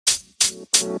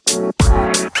Hey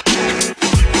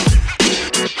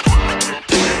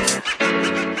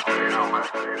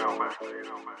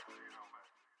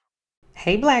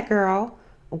Black girl,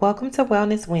 welcome to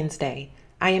Wellness Wednesday.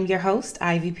 I am your host,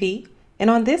 Ivy P,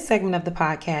 and on this segment of the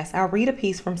podcast, I'll read a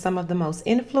piece from some of the most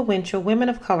influential women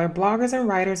of color bloggers and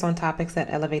writers on topics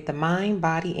that elevate the mind,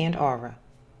 body, and aura.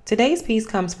 Today's piece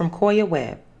comes from Koya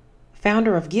Webb,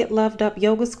 founder of Get Loved Up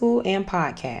Yoga School and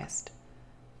podcast.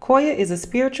 Koya is a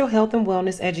spiritual health and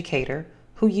wellness educator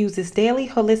who uses daily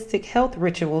holistic health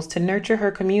rituals to nurture her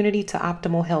community to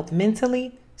optimal health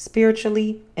mentally,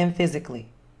 spiritually, and physically.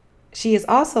 She is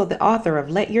also the author of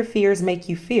Let Your Fears Make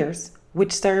You Fierce,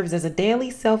 which serves as a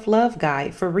daily self-love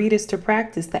guide for readers to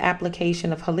practice the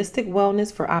application of holistic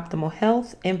wellness for optimal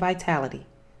health and vitality.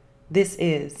 This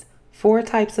is 4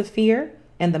 Types of Fear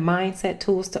and the Mindset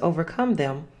Tools to Overcome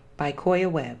Them by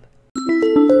Koya Webb.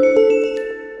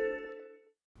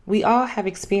 We all have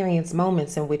experienced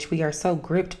moments in which we are so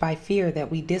gripped by fear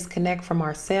that we disconnect from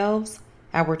ourselves,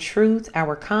 our truth,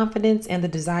 our confidence, and the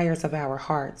desires of our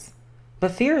hearts.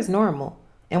 But fear is normal,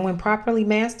 and when properly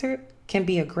mastered, can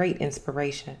be a great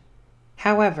inspiration.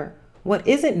 However, what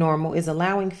isn't normal is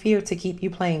allowing fear to keep you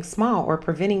playing small or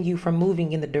preventing you from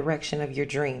moving in the direction of your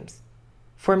dreams.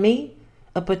 For me,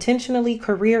 a potentially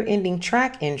career-ending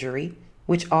track injury,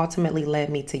 which ultimately led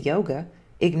me to yoga,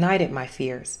 ignited my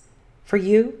fears. For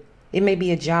you, it may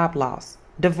be a job loss,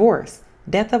 divorce,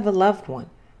 death of a loved one,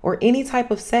 or any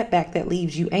type of setback that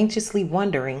leaves you anxiously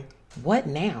wondering, what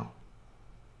now?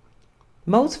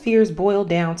 Most fears boil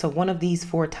down to one of these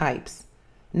 4 types.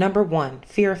 Number 1,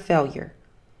 fear of failure.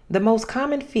 The most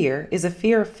common fear is a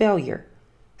fear of failure.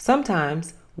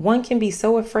 Sometimes one can be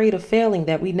so afraid of failing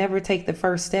that we never take the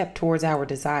first step towards our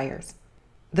desires.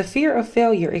 The fear of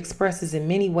failure expresses in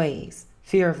many ways: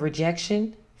 fear of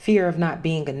rejection, fear of not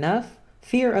being enough,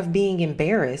 fear of being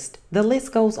embarrassed. The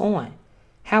list goes on.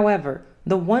 However,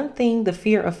 the one thing the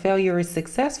fear of failure is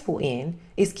successful in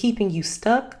is keeping you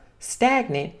stuck,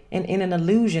 stagnant, and in an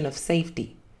illusion of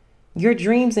safety. Your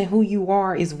dreams and who you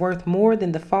are is worth more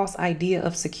than the false idea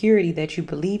of security that you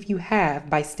believe you have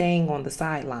by staying on the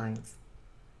sidelines.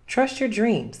 Trust your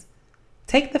dreams.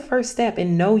 Take the first step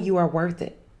and know you are worth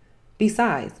it.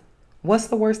 Besides, what's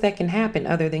the worst that can happen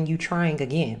other than you trying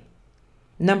again?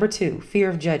 Number 2, fear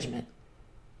of judgment.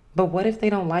 But what if they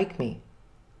don't like me?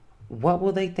 What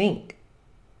will they think?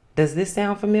 Does this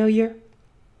sound familiar?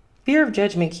 Fear of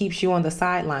judgment keeps you on the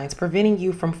sidelines, preventing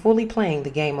you from fully playing the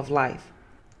game of life.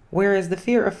 Whereas the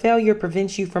fear of failure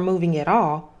prevents you from moving at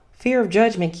all, fear of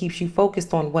judgment keeps you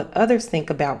focused on what others think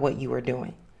about what you are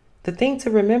doing. The thing to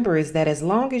remember is that as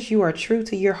long as you are true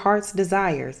to your heart's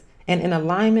desires and in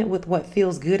alignment with what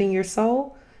feels good in your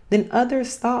soul, then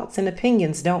others' thoughts and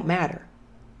opinions don't matter.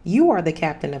 You are the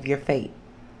captain of your fate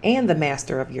and the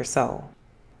master of your soul.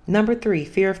 Number 3,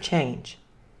 fear of change.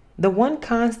 The one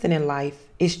constant in life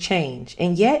is change,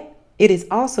 and yet it is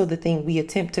also the thing we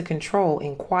attempt to control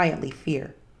and quietly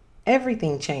fear.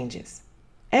 Everything changes.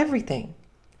 Everything.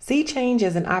 See change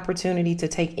as an opportunity to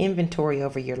take inventory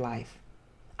over your life.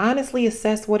 Honestly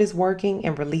assess what is working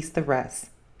and release the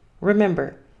rest.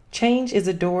 Remember, change is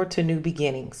a door to new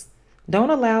beginnings.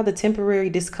 Don't allow the temporary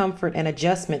discomfort and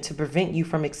adjustment to prevent you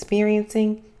from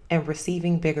experiencing and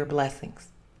receiving bigger blessings.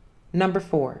 Number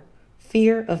 4,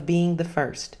 fear of being the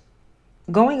first.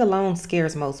 Going alone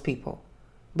scares most people,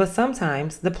 but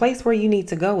sometimes the place where you need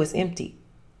to go is empty.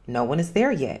 No one is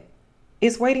there yet.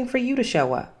 It's waiting for you to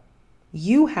show up.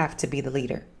 You have to be the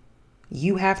leader.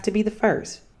 You have to be the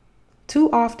first. Too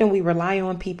often we rely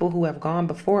on people who have gone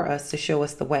before us to show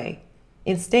us the way.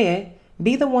 Instead,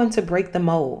 be the one to break the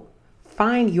mold.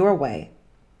 Find your way.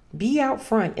 Be out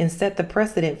front and set the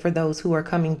precedent for those who are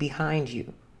coming behind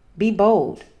you. Be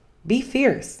bold. Be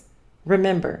fierce.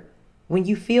 Remember, when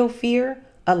you feel fear,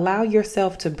 allow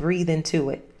yourself to breathe into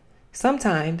it.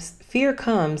 Sometimes fear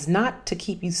comes not to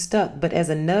keep you stuck, but as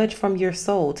a nudge from your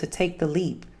soul to take the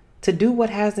leap, to do what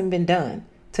hasn't been done,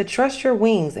 to trust your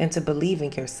wings and to believe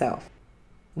in yourself.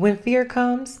 When fear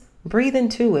comes, breathe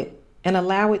into it and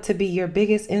allow it to be your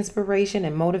biggest inspiration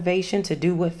and motivation to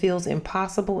do what feels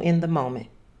impossible in the moment.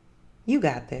 You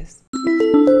got this.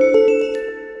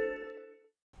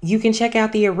 You can check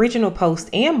out the original post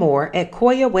and more at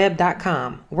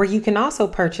KoyaWebb.com, where you can also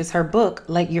purchase her book,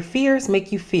 Let Your Fears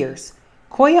Make You Fierce.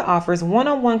 Koya offers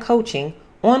one-on-one coaching,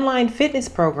 online fitness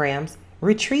programs,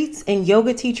 retreats and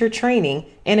yoga teacher training,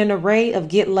 and an array of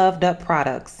Get Loved Up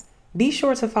products. Be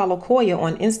sure to follow Koya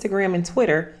on Instagram and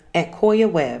Twitter at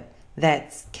Koya Webb.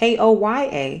 That's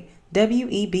KoyaWebb.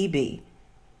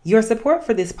 Your support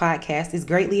for this podcast is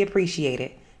greatly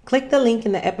appreciated. Click the link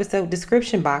in the episode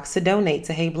description box to donate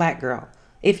to Hey Black Girl.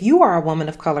 If you are a woman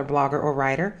of color blogger or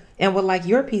writer and would like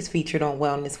your piece featured on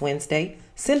Wellness Wednesday,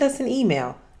 send us an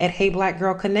email at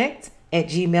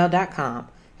heyblackgirlconnect@gmail.com.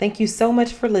 Thank you so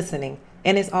much for listening.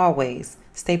 And as always,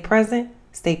 stay present,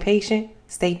 stay patient,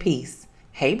 stay peace.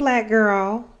 Hey, Black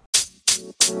girl.